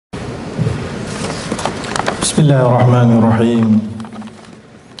الله الرحمن الرحيم.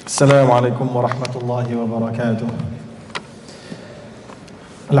 السلام عليكم ورحمة الله وبركاته.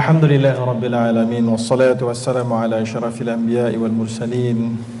 الحمد لله رب العالمين والصلاة والسلام على أشرف الأنبياء والمرسلين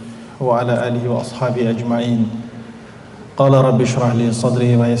وعلى آله وأصحابه أجمعين. قال رب اشرح لي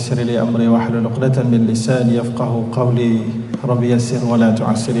صدري ويسر لي أمري واحلل عقدة من لساني يفقه قولي. رب يسر ولا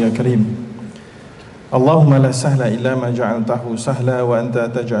تعسر يا كريم. اللهم لا سهل إلا ما جعلته سهلا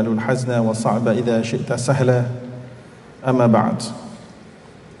وأنت تجعل الحزن والصعب إذا شئت سهلا. أما بعد.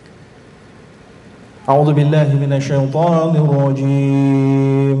 أعوذ بالله من الشيطان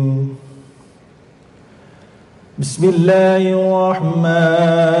الرجيم. بسم الله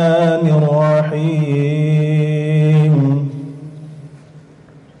الرحمن الرحيم.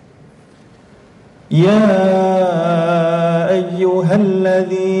 يا أيها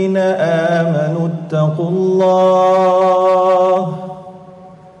الذين آمنوا اتقوا الله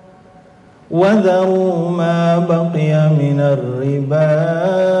وذروا ما بقي من الربا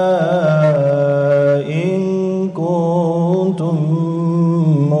إن كنتم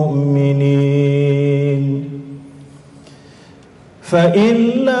مؤمنين فإن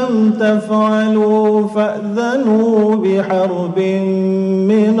لم تفعلوا فأذنوا بحرب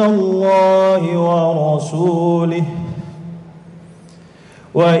من الله ورسوله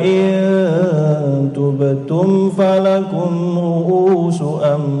وإن تبتم فلكم رؤوس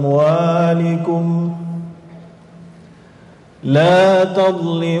أموالكم لا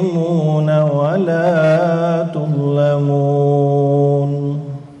تظلمون ولا تظلمون.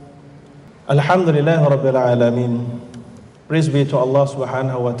 Alhamdulillah Rabbil Alameen. Praise be to Allah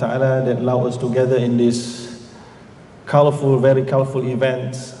subhanahu wa ta'ala that allowed us together in this colorful, very colorful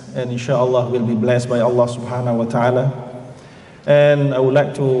event, and inshallah we'll be blessed by Allah subhanahu wa ta'ala. And I would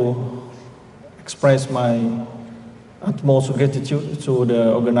like to express my utmost gratitude to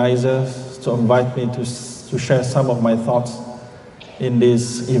the organizers to invite me to share some of my thoughts in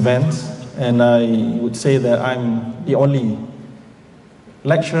this event. And I would say that I'm the only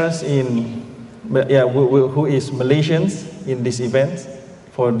lecturer who is Malaysians in this event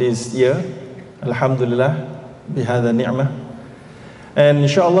for this year. Alhamdulillah, bihadha ni'mah. And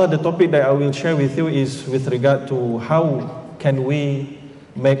inshallah the topic that I will share with you is with regard to how can we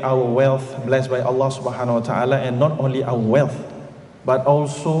make our wealth blessed by Allah subhanahu wa ta'ala, and not only our wealth but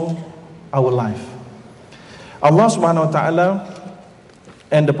also our life. Allah subhanahu wa ta'ala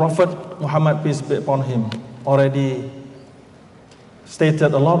and the Prophet Muhammad, peace be upon him, already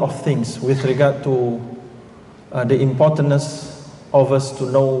stated a lot of things with regard to the importance of us to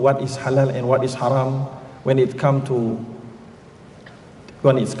know what is halal and what is haram when it comes to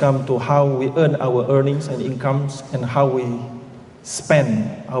how we earn our earnings and incomes and how we spend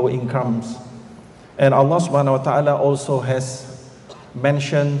our incomes. And Allah subhanahu wa ta'ala also has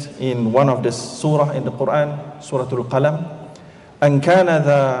mentioned in one of the surah in the Quran, Suratul Qalam, أن كان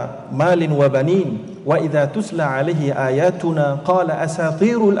ذا مال وبنين وإذا تسلى عليه آياتنا قال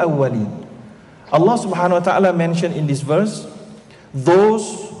أساطير الأولين. Allah subhanahu wa ta'ala mentioned in this verse,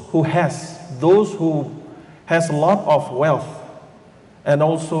 those who has a lot of wealth and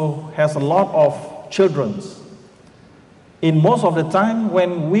also has a lot of children. In most of the time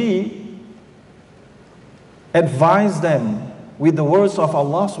when we advise them with the words of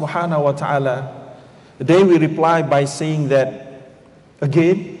Allah subhanahu wa ta'ala, they will reply by saying that,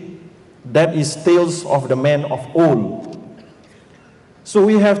 again, that is tales of the men of old. So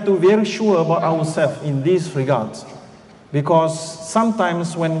we have to be very sure about ourselves in this regard, because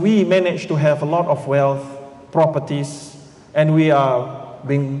sometimes when we manage to have a lot of wealth, properties, and we are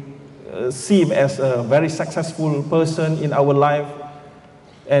being seen as a very successful person in our life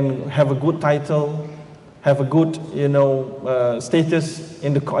and have a good title, have a good status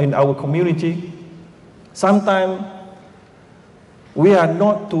in our community, sometimes we are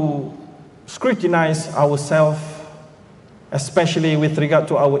not to scrutinize ourselves, especially with regard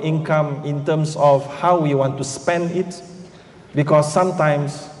to our income in terms of how we want to spend it, because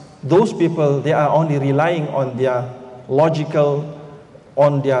sometimes those people, they are only relying on their logical,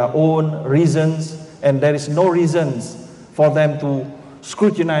 on their own reasons, and there is no reasons for them to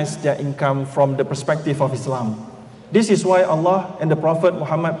scrutinize their income from the perspective of Islam. This is why Allah and the Prophet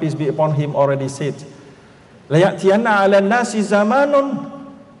Muhammad, peace be upon him, already said, لَيَأْتِيَنَّ عَلَى النَّاسِ زَمَانٌ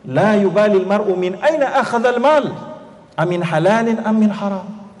لَا يُبَالِ الْمَرْءُ مِنْ أَيْنَ أَخَذَ الْمَالِ أَمِنْ حَلَالٍ أَمْ مِنْ حَرَامٍ.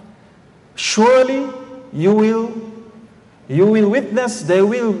 Surely you will witness there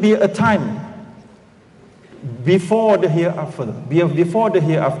will be a time before the hereafter, before the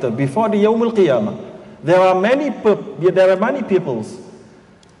Yawmul Qiyamah. There are many peoples,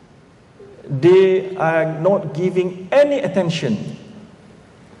 they are not giving any attention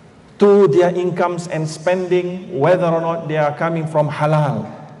to their incomes and spending, whether or not they are coming from halal.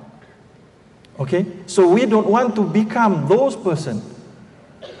 Okay? So we don't want to become those persons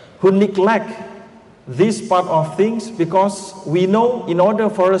who neglect this part of things, because we know in order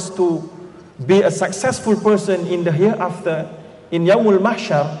for us to be a successful person in the hereafter, in Yawmul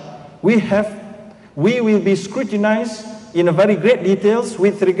Mahshar, we will be scrutinized in a very great details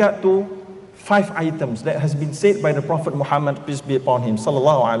with regard to 5 items that has been said by the Prophet Muhammad, peace be upon him,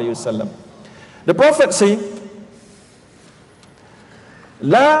 sallallahu alaihi wasallam. The Prophet say,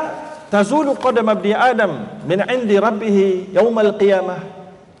 "La tazulu qadam abdi Adam min 'indi rabbih yawm al-qiyamah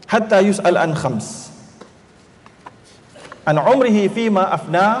hatta yus'al an khams. An umrihi fima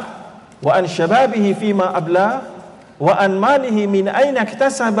afnah, wa an shababihi fima ablah, wa an malihi min ayna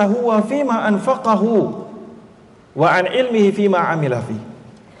iktasabahu wa fima anfaqahu, wa an ilmihi fima amila fi."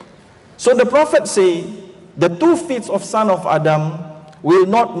 So the Prophet say, the 2 feet of son of Adam will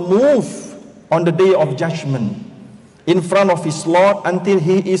not move on the day of judgment in front of his Lord until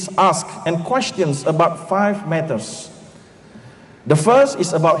he is asked and questions about 5 matters. The first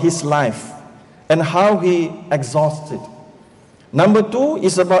is about his life and how he exhausted. Number 2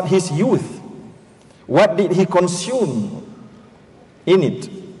 is about his youth. What did he consume in it?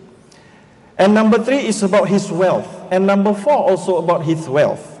 And number 3 is about his wealth. And number 4 also about his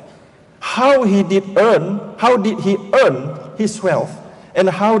wealth. How did he earn his wealth? And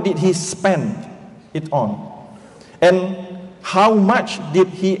how did he spend it on? And how much did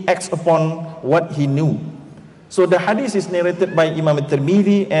he act upon what he knew? So the hadith is narrated by Imam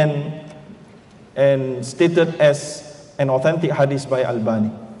al-Tirmidhi and stated as an authentic hadith by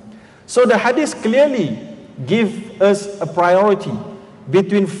Albani. So the hadith clearly gives us a priority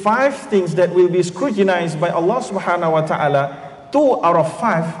between 5 things that will be scrutinized by Allah subhanahu wa ta'ala. 2 out of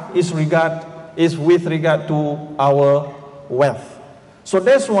 5 is with regard to our wealth. So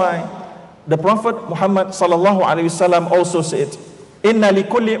that's why the Prophet Muhammad sallallahu alaihi wasallam also said, "Inna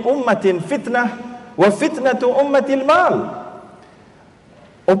likulli ummatin fitnah wa fitnatu ummatil mal."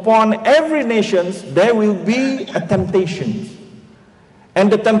 Upon every nation there will be a temptation,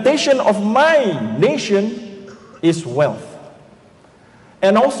 and the temptation of my nation is wealth.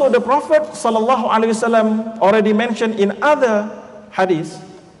 And also the Prophet sallallahu alaihi wasallam already mentioned in other hadith,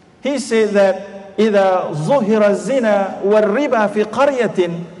 he said that إِذَا ظُهِرَ الزِّنَا وَالرِّبَى فِي قَرْيَةٍ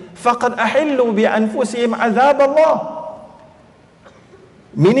فَقَدْ أَحِلُّوا بِأَنفُسِهِمْ عَذَابَ اللَّهِ.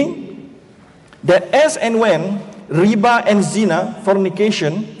 Meaning that as and when riba and zina,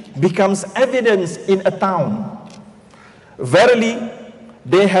 fornication, becomes evidence in a town, verily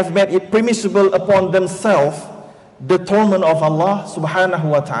they have made it permissible upon themselves the torment of Allah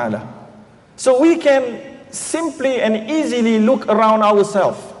subhanahu wa ta'ala. So we can simply and easily look around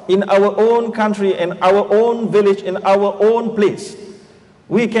ourselves in our own country, in our own village, in our own place.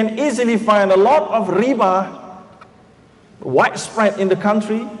 We can easily find a lot of riba widespread in the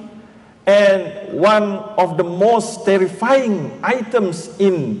country, and one of the most terrifying items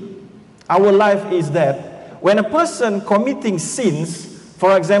in our life is that when a person committing sins,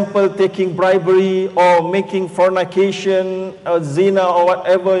 for example taking bribery or making fornication or zina or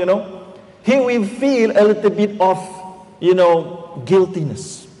whatever, he will feel a little bit of,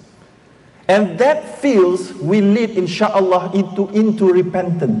 guiltiness. And that feels will lead, inshallah, into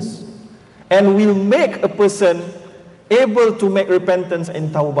repentance. And will make a person able to make repentance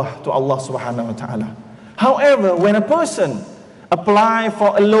and tawbah to Allah subhanahu wa ta'ala. However, when a person apply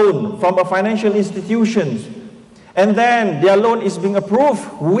for a loan from a financial institution, and then their loan is being approved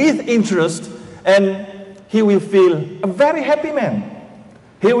with interest, and he will feel a very happy man.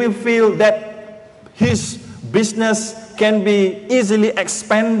 He will feel that his business can be easily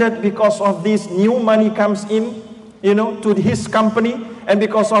expanded because of this new money comes in, to his company, and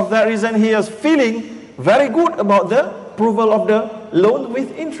because of that reason he is feeling very good about the approval of the loan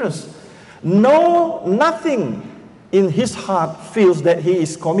with interest. Nothing in his heart feels that he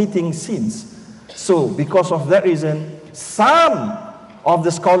is committing sins. So because of that reason, some of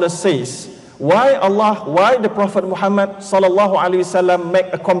the scholars says, why the Prophet Muhammad sallallahu alaihi wasallam make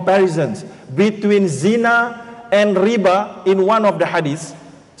a comparison between zina and riba in one of the hadiths,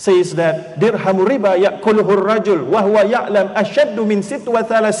 says that dirhamu riba ya'kuluhu ar-rajul wa huwa ya'lam ashaddu min 36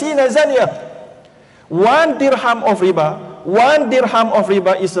 zaniyah. 1 dirham of riba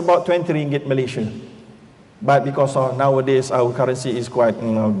is about 20 ringgit Malaysia. But because of nowadays our currency is quite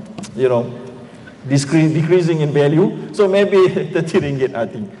decreasing in value, so maybe 30 ringgit I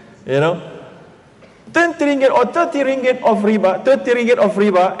think, 20 ringgit or 30 ringgit of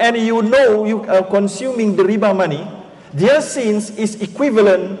riba, and you are consuming the riba money, their sins is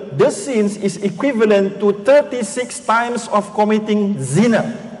equivalent to 36 times of committing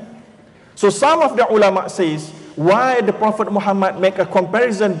zina. So some of the ulama says, why the Prophet Muhammad make a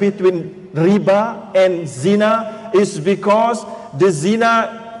comparison between riba and zina is because the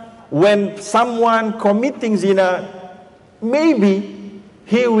zina, when someone committing zina, maybe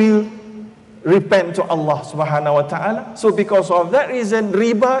he will repent to Allah subhanahu wa ta'ala. So because of that reason,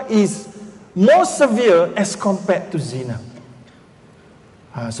 riba is more severe as compared to zina.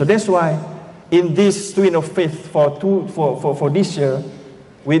 So that's why in this twin of faith for this year,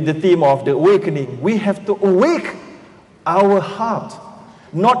 with the theme of the awakening, we have to awake our heart,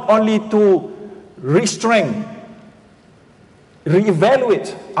 not only to restrain,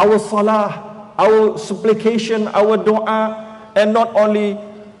 reevaluate our salah, our supplication, our dua, and not only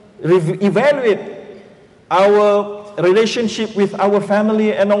evaluate our relationship with our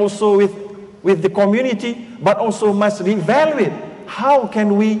family and also with the community, but also must reevaluate how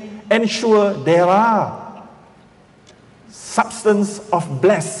can we ensure there are substance of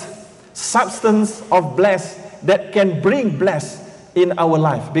bless that can bring bless in our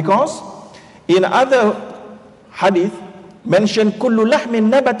life. Because in other hadith mentioned kullu lahmin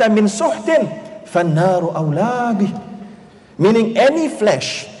nabata min suhtin fannaru awla bih, meaning any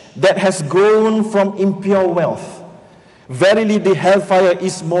flesh that has grown from impure wealth, verily the hellfire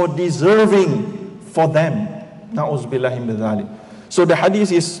is more deserving for them. Na'uzubillahi min dhalik. So the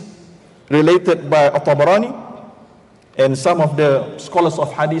hadith is related by At-Tabarani, and some of the scholars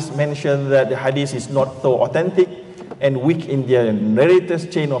of hadith mention that the hadith is not so authentic and weak in their narrators,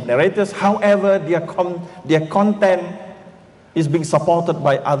 chain of narrators. However, their content is being supported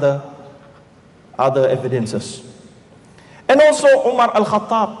by other evidences. And also Umar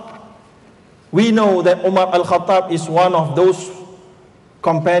al-Khattab. We know that Umar al-Khattab is one of those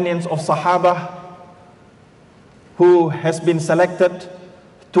companions of Sahaba who has been selected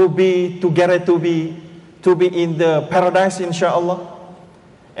to be in the paradise, inshallah.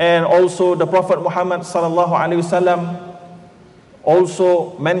 And also the Prophet Muhammad sallallahu alaihi wasallam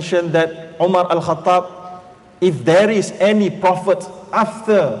also mentioned that Umar al-Khattab, if there is any prophet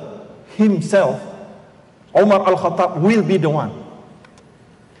after himself, Umar al-Khattab will be the one.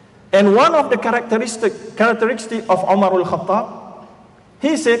 And one of the characteristic of Umar al-Khattab,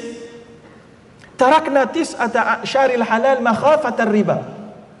 he said, "Tarakna tis'ata a'sharil halal makhafat al-riba."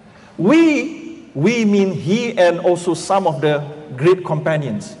 We mean he and also some of the great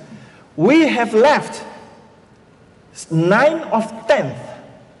companions. We have left 9 of 10th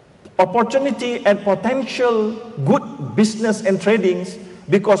opportunity and potential good business and tradings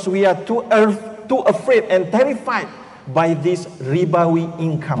because we are too afraid and terrified by this ribawi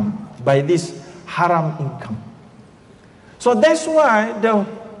income, by this haram income. So that's why the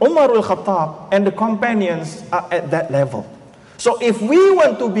Umar al-Khattab and the companions are at that level. So if we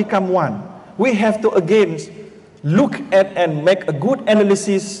want to become one, we have to again look at and make a good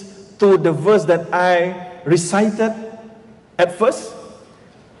analysis to the verse that I recited at first.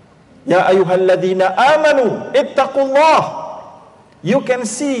 Ya ayyuhalladhina amanu ittaqullah. You can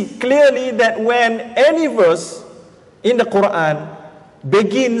see clearly that when any verse in the Quran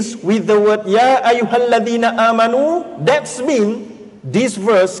begins with the word Ya ayyuhalladhina amanu, that's mean this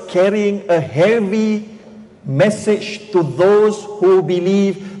verse carrying a heavy message to those who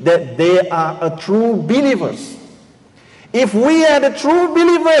believe that they are a true believers. If we are the true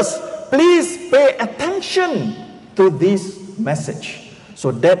believers, please pay attention to this message. So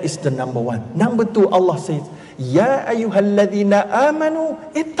that is the number one. Number two, Allah says, Ya ayyuhalladhina amanu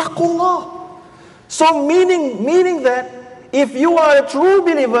ittaqullah. So meaning that if you are a true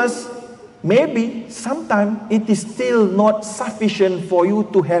believers, maybe sometimes it is still not sufficient for you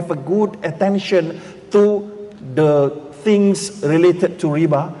to have a good attention to the things related to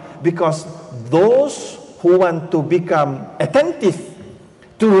riba, because those who want to become attentive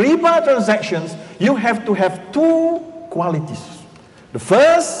to riba transactions, you have to have 2 qualities. The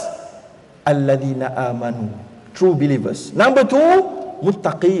first, alladhina amanu, true believers. Number 2,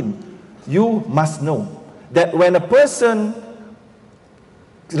 muttaqin. You must know that when a person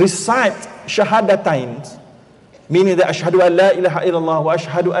recites shahadatain, meaning that ashhadu an la ilaha illallah wa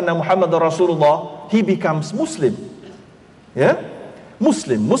ashhadu anna Muhammadar Rasulullah, he becomes Muslim. Yeah?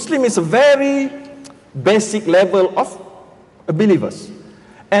 Muslim. Muslim is a very basic level of believers.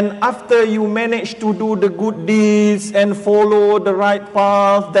 And after you manage to do the good deeds and follow the right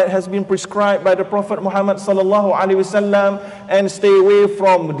path that has been prescribed by the Prophet Muhammad sallallahu alaihi wasallam, and stay away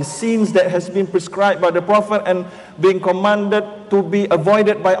from the sins that has been prescribed by the Prophet and being commanded to be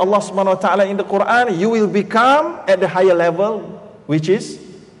avoided by Allah subhanahu wa ta'ala in the Quran, you will become at the higher level, which is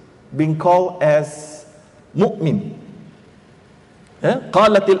being called as mu'min.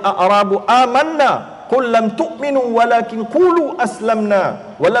 قالت الأعراب آمنا قل لم تؤمنوا ولكن قولوا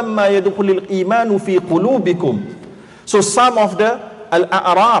أسلمنا ولما يدخل الإيمان في قلوبكم. So some of the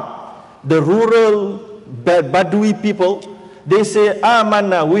Al-A'rab, the rural Badui people, they say,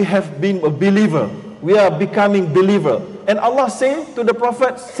 Amanna, we have been a believer. We are becoming believer. And Allah say to the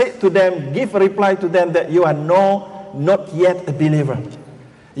Prophet, say to them, give a reply to them that you are not yet a believer.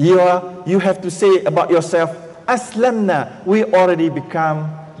 You have to say about yourself, Aslamna, we already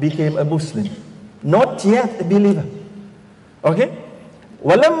became a Muslim. Not yet a believer. Okay?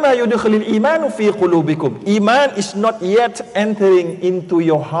 وَلَمَّا يُدْخِلِ الْإِيمَانُ فِي قُلُوبِكُمْ. Iman is not yet entering into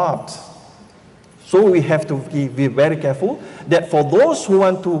your heart. So we have to be very careful that for those who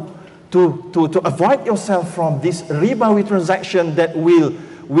want to avoid yourself from this ribawi transaction that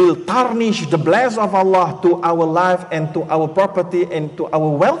will tarnish the blessing of Allah to our life and to our property and to our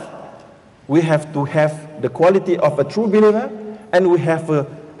wealth, we have to have the quality of a true believer, and we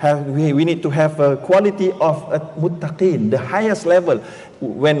need to have a quality of a muttaqin, the highest level.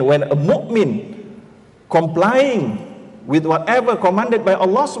 When a mu'min complying with whatever commanded by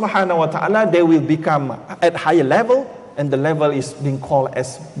Allah subhanahu wa ta'ala, they will become at higher level, and the level is being called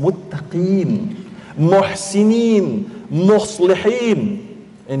as muttaqin, muhsinin, muslihin,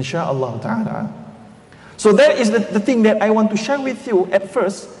 insha'Allah ta'ala. So that is the thing that I want to share with you at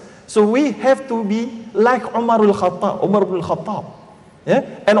first. So we have to be like Umar ibn al-Khattab. Yeah?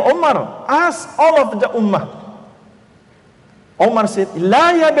 And Umar asked all of the ummah. Umar said,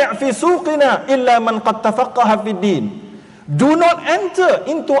 "La yabi' fi suqina illa man qad tafaqaha fi din." Do not enter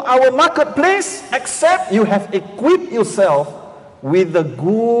into our marketplace except you have equipped yourself with the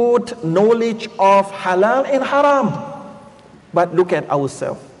good knowledge of halal and haram. But look at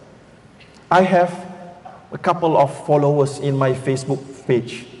ourselves. I have a couple of followers in my Facebook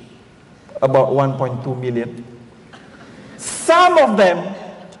page, about 1.2 million. Some of them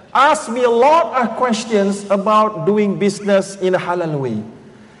ask me a lot of questions about doing business in a halal way.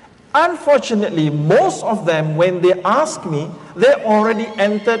 Unfortunately, most of them, when they ask me, they already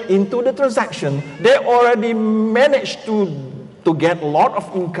entered into the transaction. They already managed to get a lot of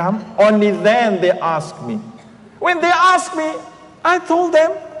income. Only then they ask me. When they ask me, I told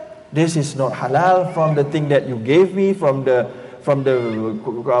them, this is not halal from the thing that you gave me, from the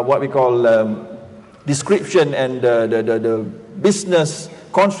what we call description and the business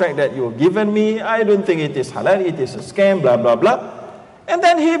contract that you've given me. I don't think it is halal, it is a scam, blah, blah, blah. And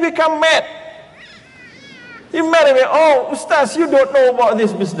then he become mad. He mad at me. Oh, Ustaz, you don't know about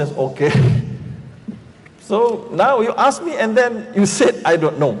this business. Okay. So now you ask me and then you said, I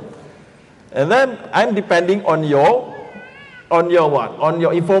don't know. And then I'm depending on your what? On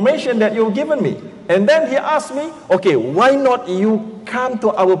your information that you've given me. And then he asked me, okay, why not you come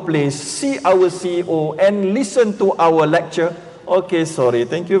to our place, see our CEO and listen to our lecture? Okay, sorry,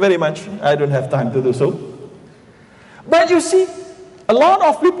 thank you very much. I don't have time to do so. But you see, a lot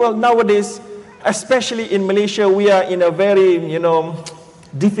of people nowadays, especially in Malaysia, we are in a very,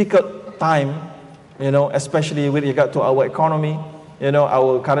 difficult time, especially with regard to our economy.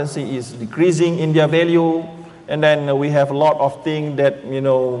 Our currency is decreasing in their value. And then we have a lot of things that,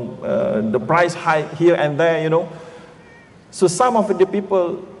 the price hike here and there, So some of the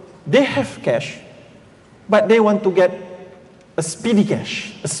people, they have cash, but they want to get a speedy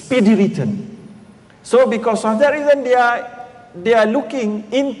cash, a speedy return. So because of that reason, they are looking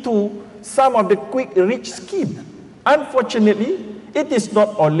into some of the quick rich scheme. Unfortunately, it is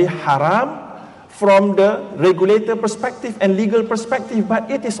not only haram from the regulator perspective and legal perspective,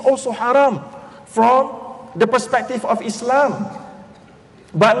 but it is also haram from the perspective of Islam.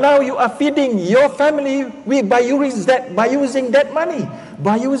 But now you are feeding your family by using that money,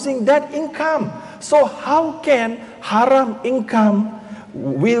 by using that income. So how can haram income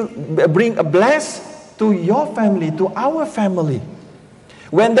will bring a bless to your family, to our family?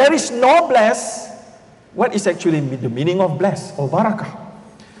 When there is no bless, what is actually the meaning of bless or barakah?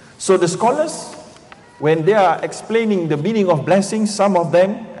 So the scholars, when they are explaining the meaning of blessing, some of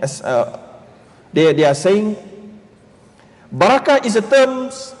them, they are saying, barakah is a term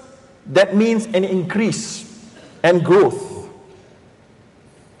that means an increase and growth.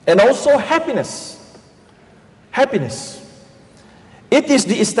 And also happiness. Happiness. It is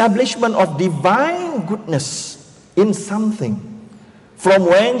the establishment of divine goodness in something, from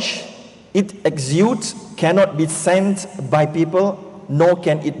whence it exudes, cannot be sent by people, nor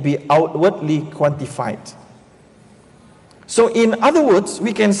can it be outwardly quantified. So in other words,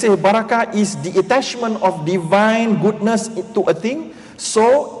 we can say barakah is the attachment of divine goodness to a thing.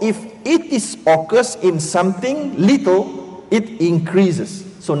 So if it occurs in something little, it increases.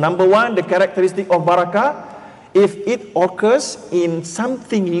 So number one, the characteristic of barakah, if it occurs in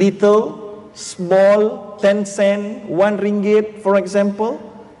something little, small 10 cent, 1 ringgit, for example,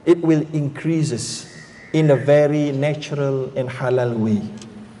 it will increases in a very natural and halal way.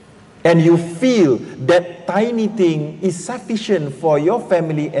 And you feel that tiny thing is sufficient for your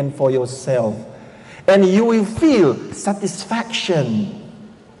family and for yourself. And you will feel satisfaction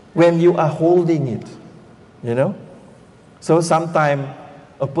when you are holding it, you know. So sometimes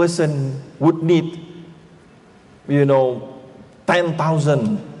a person would need,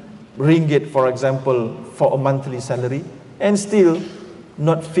 10,000 ringgit, for example, for a monthly salary, and still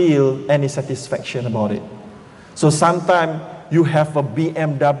not feel any satisfaction about it. So sometimes you have a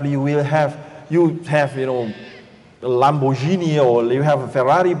BMW, you have a Lamborghini, or you have a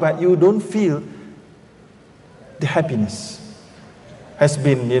Ferrari, but you don't feel the happiness has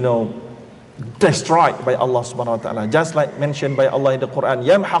been, destroyed by Allah subhanahu wa ta'ala. Just like mentioned by Allah in the Quran,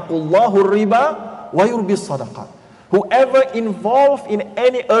 Yamhaqullahu riba wa yurbi sadaqat. Whoever involved in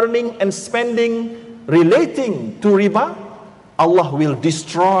any earning and spending relating to riba, Allah will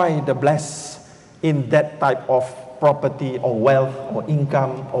destroy the bless in that type of property or wealth or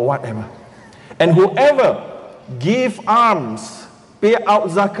income or whatever. And whoever give alms, pay out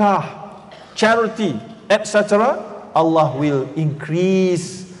zakah, charity, etc., Allah will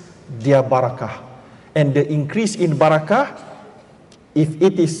increase their barakah. And the increase in barakah, if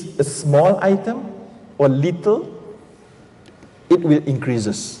it is a small item or little, it will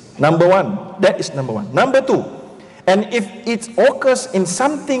increases. Number one, that is number one. Number two, and if it occurs in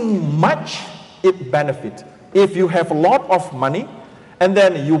something much, it benefit. If you have a lot of money, and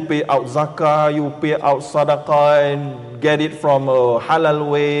then you pay out zakah, you pay out sadaqah, and get it from a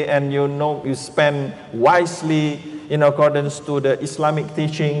halal way, and you spend wisely in accordance to the Islamic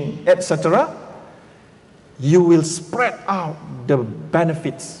teaching, etc., you will spread out the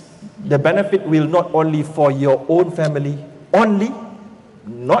benefits. The benefit will not only for your own family, only,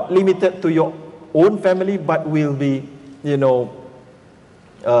 not limited to your own family, but will be,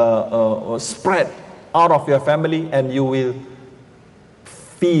 spread out of your family, and you will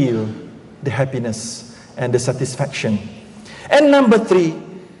feel the happiness and the satisfaction. And number three,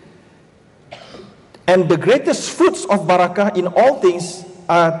 and the greatest fruits of barakah in all things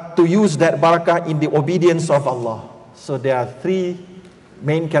are to use that barakah in the obedience of Allah. So there are three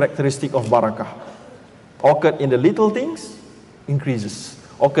main characteristics of barakah. Occurred in the little things, increases.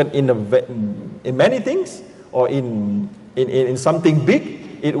 Occurred in many things, or in something big,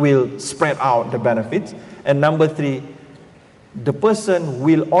 it will spread out the benefits. And number three, the person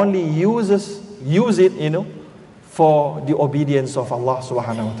will only use it, for the obedience of Allah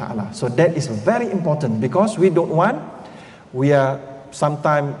subhanahu wa ta'ala. So that is very important, because we are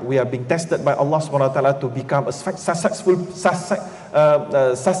being tested by Allah subhanahu wa ta'ala to become a successful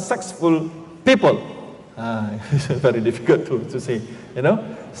people. It's very difficult to say,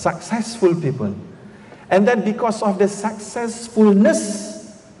 successful people. And then because of the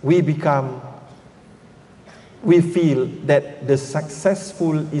successfulness, we feel that the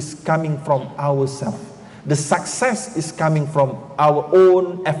successful is coming from ourselves. The success is coming from our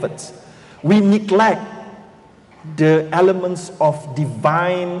own efforts. We neglect the elements of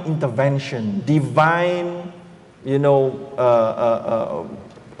divine intervention,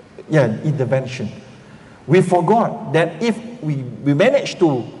 intervention. We forgot that if we manage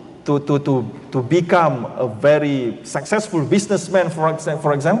to become a very successful businessman,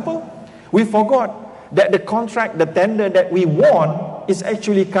 for example, we forgot that the contract, the tender that we won is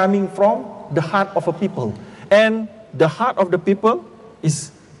actually coming from the heart of a people. And the heart of the people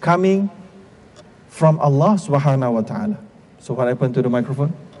is coming from Allah subhanahu wa ta'ala. So what happened to the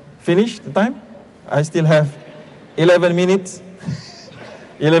microphone? Finish the time? I still have 11 minutes.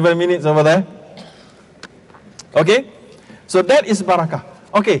 11 minutes over there. Okay? So that is barakah.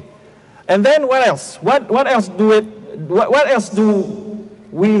 Okay. And then what else? What else do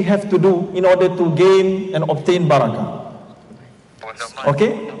we have to do in order to gain and obtain barakah?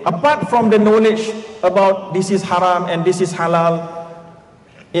 Okay? Apart from the knowledge about this is haram and this is halal,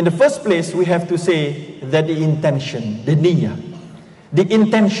 in the first place we have to say that the intention, the niyyah, the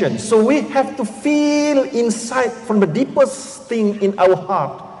intention. So we have to feel inside from the deepest thing in our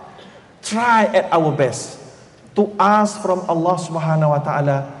heart, try at our best to ask from Allah subhanahu wa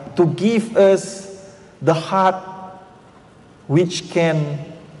ta'ala to give us the heart which have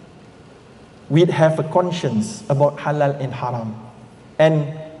a conscience about halal and haram, and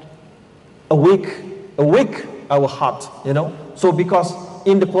awake our heart, So because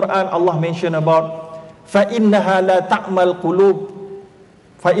in the Quran Allah mentioned about فَإِنَّهَا لَا تَعْمَى الْقُلُوبِ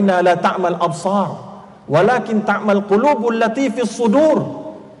فَإِنَّهَا لَا تَعْمَى الْأَبْصَارِ وَلَكِنْ تَعْمَى الْقُلُوبُ الَّتِي فِي الصُّدُورِ.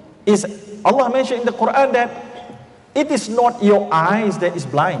 Allah mentioned in the Quran that it is not your eyes that is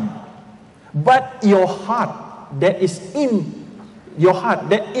blind, but your heart that is in your heart,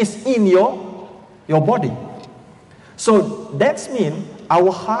 that is in your body. So that means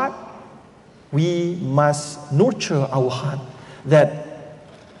our heart, we must nurture our heart,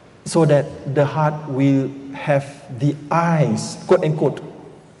 so that the heart will have the eyes, quote unquote,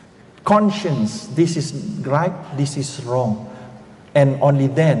 conscience. This is right, this is wrong, and only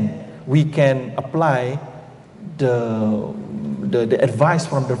then we can apply the advice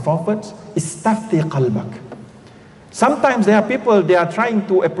from the prophets. Istafti qalbak. Sometimes there are people, they are trying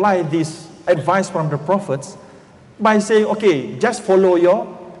to apply this advice from the prophets by saying, okay, just follow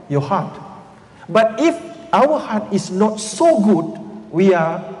your heart. But if our heart is not so good, we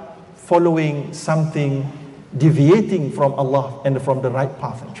are following something deviating from Allah and from the right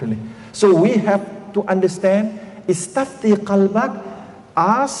path actually. So we have to understand, istafti qalbak,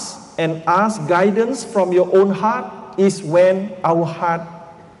 ask guidance from your own heart, is when our heart,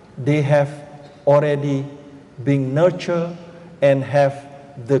 they have already been nurtured and have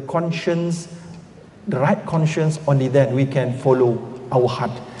the conscience, the right conscience. Only then we can follow our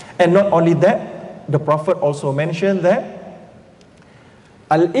heart. And not only that, the Prophet also mentioned that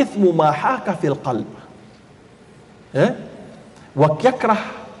al-ithmu ma haka fil qalb wa yakrah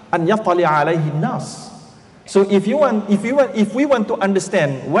an yatali alayhi nas. So if we want to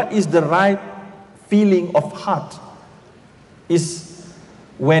understand what is the right feeling of heart, is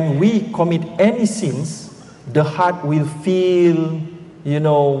when we commit any sins, the heart will feel,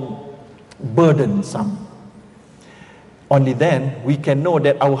 burdensome. Only then we can know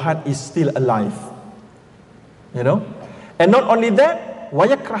that our heart is still alive. And not only that,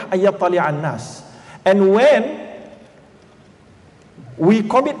 وَيَكْرَهْ أَيَّطَلِعَ النَّاسِ. And when we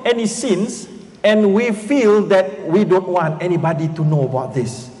commit any sins and we feel that we don't want anybody to know about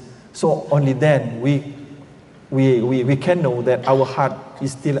this, so only then we can know that our heart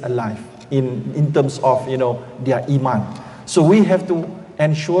is still alive in terms of their iman. So we have to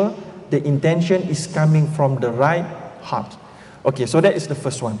ensure the intention is coming from the right heart. Okay, so that is the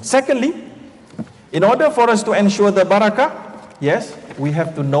first one. Secondly, in order for us to ensure the barakah, yes, we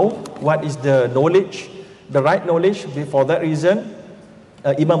have to know what is the knowledge, the right knowledge. For that reason,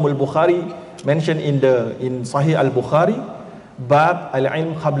 Imam al-Bukhari mentioned in Sahih al-Bukhari, Bab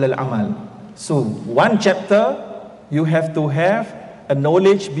al-ilm qabla al-amal. So one chapter, you have to have a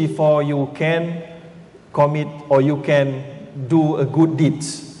knowledge before you can commit or you can do a good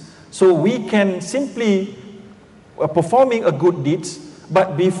deeds. So we can simply performing a good deeds,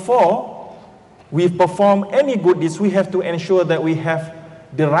 but before we perform any good deeds, we have to ensure that we have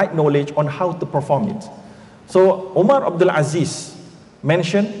the right knowledge on how to perform it. So Umar Abdul Aziz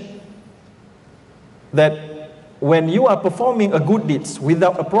mentioned that when you are performing a good deeds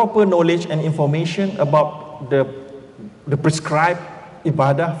without a proper knowledge and information about the prescribed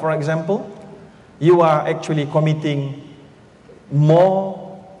ibadah, for example, you are actually committing more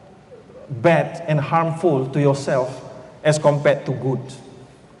bad and harmful to yourself as compared to good.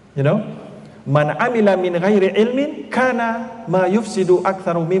 Man amila min ghairi ilmin kana ma yufsidu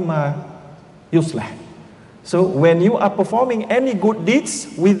aktharu mimma yuslah. So when you are performing any good deeds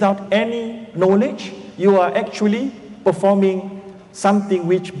without any knowledge, you are actually performing something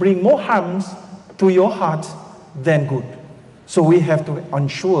which bring more harms to your heart than good. So we have to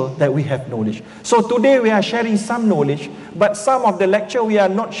ensure that we have knowledge. So today we are sharing some knowledge, but some of the lecture we are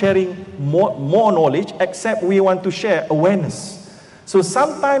not sharing more knowledge, except we want to share awareness. So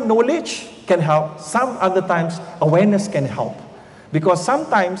sometimes knowledge can help, some other times awareness can help. Because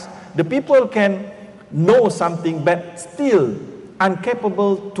sometimes the people can know something but still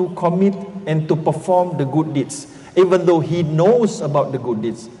incapable to commit and to perform the good deeds, even though he knows about the good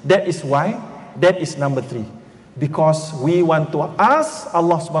deeds. That is why, that is number 3. Because we want to ask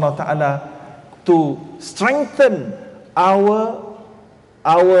Allah subhanahu wa ta'ala to strengthen our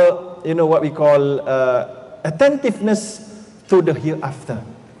what we call attentiveness to the hereafter.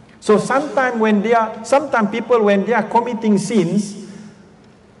 So sometimes people when they are committing sins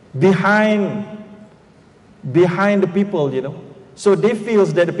behind the people, so they feel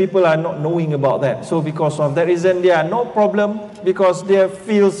that the people are not knowing about that. So because of that reason, there are no problem, because they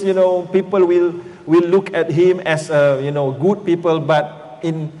feels people will look at him as good people, but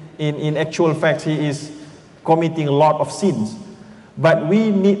in actual fact he is committing a lot of sins. But we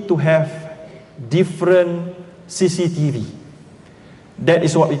need to have different CCTV. That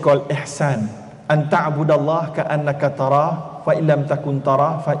is what we call ihsan. An ta'budallah ka'annaka tarah fa illam takun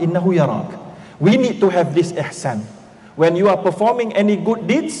tarah fa innahu yarak. We need to have this ihsan. When you are performing any good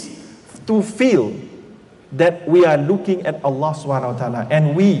deeds, to feel that we are looking at Allah subhanahu wa ta'ala,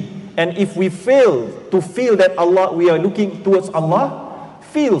 and if we fail to feel that we are looking towards Allah,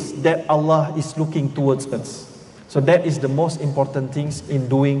 feels that Allah is looking towards us. So that is the most important things in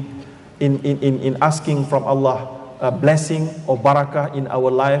doing, in asking from Allah a blessing or barakah in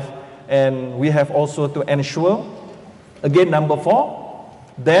our life. And we have also to ensure, again, number 4,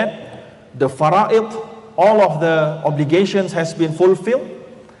 that the fara'id, all of the obligations has been fulfilled.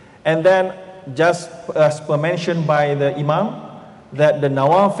 And then just as per mentioned by the Imam, that the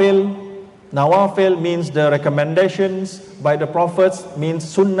nawafil means the recommendations by the prophets, means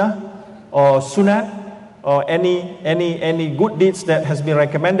sunnah or sunat, or any good deeds that has been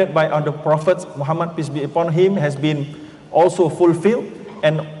recommended by other prophets, Muhammad peace be upon him, has been also fulfilled.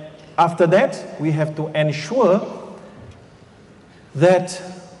 And after that, we have to ensure that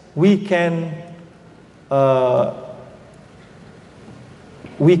we can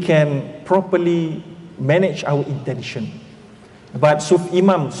properly manage our intention. But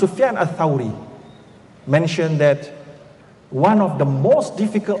Imam Sufyan al-Thawri mentioned that one of the most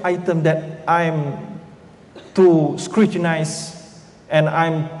difficult items that I'm to scrutinize and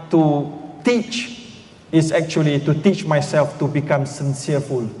I'm to teach is actually to teach myself to become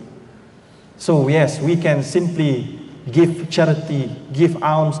sincereful. So yes, we can simply give charity, give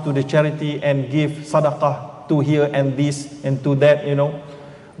alms to the charity and give sadaqah to here and this and to that,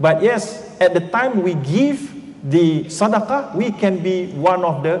 But yes, at the time we give the sadaqah, we can be one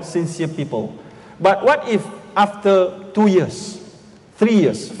of the sincere people. But what if after 2 years, 3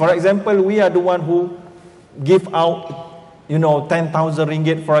 years, for example, we are the one who give out, 10,000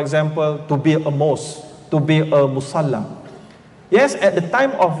 ringgit, for example, to build a mosque, to build a musalla. Yes, at the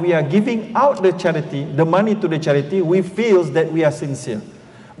time of we are giving out the charity, the money to the charity, we feel that we are sincere.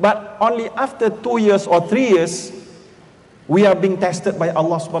 But only after 2 years or 3 years, we are being tested by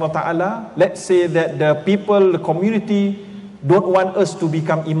Allah subhanahu wa ta'ala. Let's say that the people, the community, don't want us to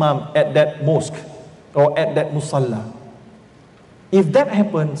become imam at that mosque or at that musalla. If that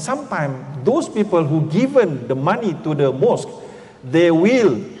happens, sometimes those people who given the money to the mosque, they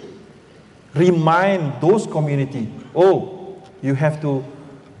will remind those community, I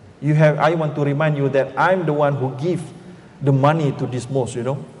want to remind you that I'm the one who give the money to this mosque,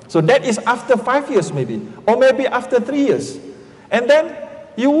 So that is after 5 years maybe, or maybe after 3 years. And then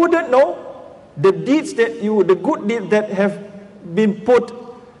you wouldn't know the deeds the good deeds that have been put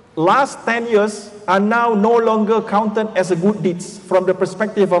last 10 years are now no longer counted as a good deeds from the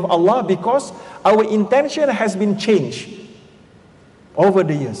perspective of Allah, because our intention has been changed over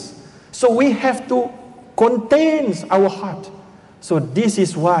the years. So we have to contain our heart. So this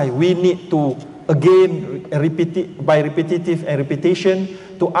is why we need to again repeat it by repetitive and repetition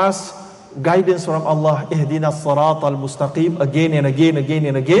to ask guidance from Allah, ihdinas siratal mustaqim, again and again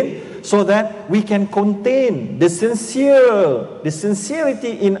and again, so that we can contain the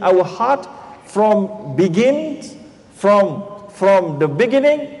sincerity in our heart from the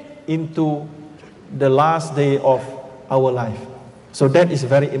beginning into the last day of our life. So that is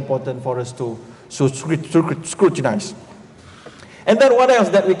very important for us to scrutinize. And then what else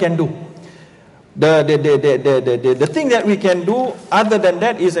that we can do? The thing that we can do other than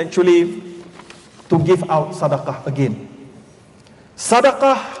that is actually to give out sadaqah again.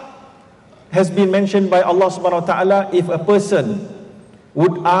 Sadaqah has been mentioned by Allah subhanahu wa ta'ala. If a person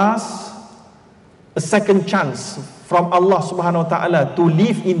would ask a second chance from Allah subhanahu wa ta'ala to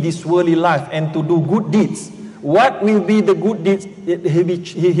live in this worldly life and to do good deeds, what will be the good deeds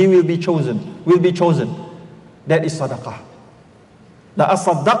he will be chosen? That is sadaqah. La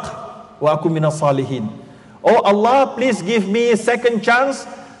asaddaq wa akum minas salihin. Oh Allah, please give me a second chance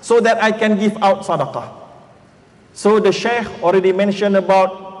so that I can give out sadaqah. So the Shaykh already mentioned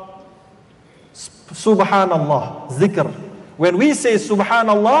about Subhanallah, zikr. When we say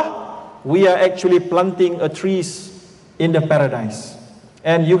Subhanallah, we are actually planting a trees in the paradise.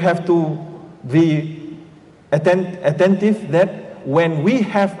 And you have to be attentive that when we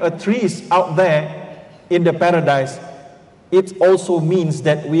have a trees out there in the paradise, it also means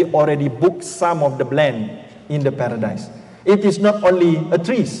that we already booked some of the land in the paradise. It is not only a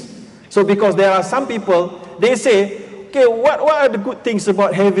trees. So because there are some people, they say, okay, what are the good things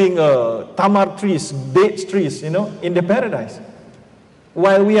about having tamar trees, dates trees, in the paradise?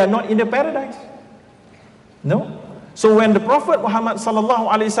 While we are not in the paradise. No? So when the Prophet Muhammad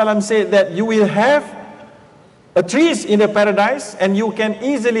sallallahu alaihi wasallam said that you will have a trees in the paradise and you can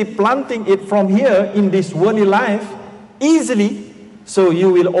easily planting it from here in this worldly life, easily, so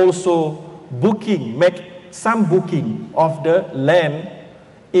you will also make some booking of the land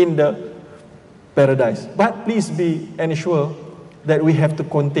in the paradise. But please be ensured that we have to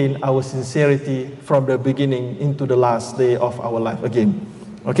contain our sincerity from the beginning into the last day of our life again.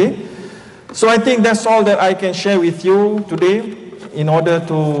 Okay? So I think that's all that I can share with you today. in order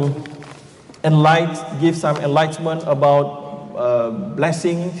to give some enlightenment about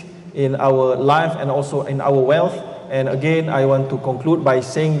blessing in our life and also in our wealth. And again, I want to conclude by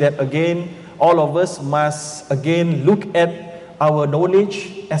saying that again, all of us must again look at our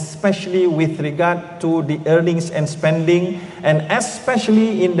knowledge, especially with regard to the earnings and spending, and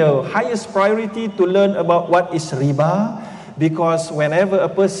especially in the highest priority to learn about what is riba, because whenever a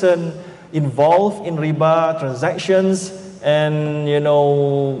person involved in riba transactions, and you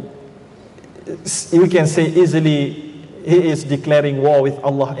can say easily he is declaring war with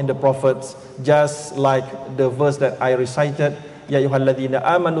Allah and the Prophets, just like the verse that I recited, Ya ayyuhalladzina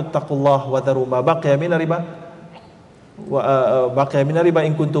amanu taqullaha wa dharu ma baqiya min riba baqiya min riba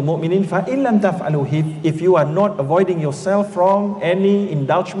in kuntum mu'minin fa in lam taf'alu. If you are not avoiding yourself from any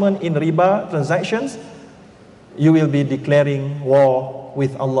indulgence in riba transactions, you will be declaring war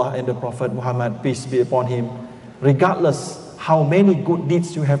with Allah and the Prophet Muhammad, peace be upon him, regardless how many good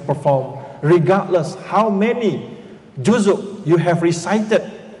deeds you have performed, regardless how many juzuk you have recited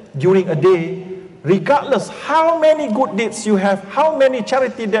during a day, regardless how many good deeds you have, how many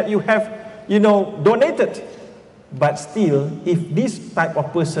charity that you have donated. But still, if this type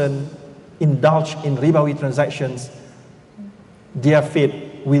of person indulge in ribawi transactions, their faith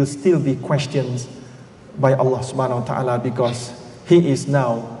will still be questioned by Allah subhanahu wa ta'ala, because he is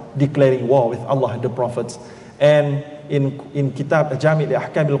now declaring war with Allah and the Prophets. And in Kitab Jami' li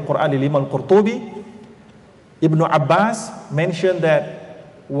Ahkam al-Quran Imam al-Qurtubi, Ibn Abbas mentioned that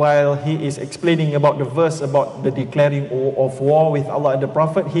while he is explaining about the verse about the declaring of war with Allah and the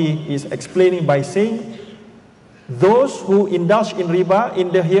Prophet, he is explaining by saying, those who indulge in riba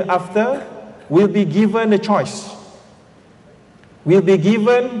in the hereafter will be given a choice. Will be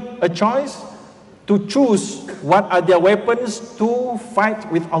given a choice to choose what are their weapons to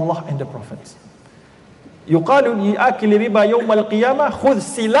fight with Allah and the Prophets. يقال لآكل ربا يوم القيامة خذ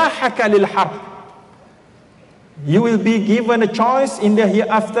سلاحك للحرب. You will be given a choice in the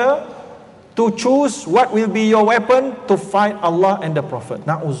hereafter to choose what will be your weapon to fight Allah and the Prophet.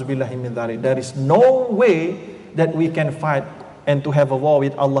 Na'uzubillahi min dhalik. There is no way that we can fight and to have a war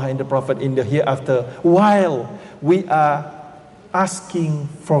with Allah and the Prophet in the hereafter while we are asking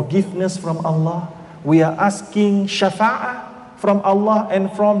forgiveness from Allah, we are asking shafa'ah from Allah and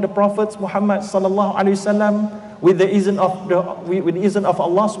from the Prophet Muhammad sallallahu alaihi wasallam with the izn of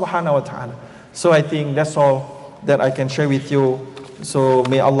Allah subhanahu wa ta'ala. So I think that's all that I can share with you. So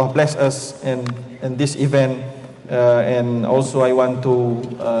may Allah bless us in this event, and also I want to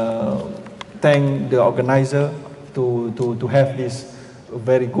thank the organizer to have this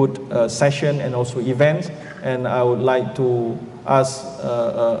very good session and also event. And I would like to ask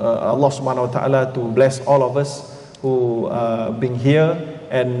Allah subhanahu wa ta'ala to bless all of us who being here,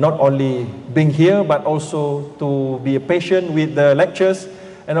 and not only being here but also to be patient with the lectures,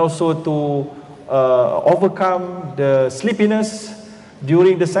 and also to overcome the sleepiness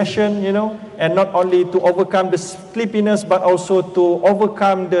during the session, and not only to overcome the sleepiness but also to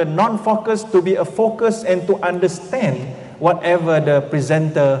overcome the non-focus, to be a focus and to understand whatever the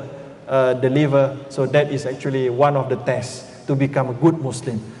presenter deliver. So that is actually one of the tests to become a good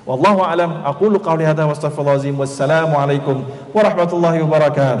Muslim. Wallahu a'lam. Aqulu qawli hadha wa astaghfirullahal azim. Wassalamu alaikum wa rahmatullahi wa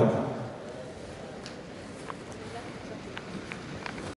barakatuh.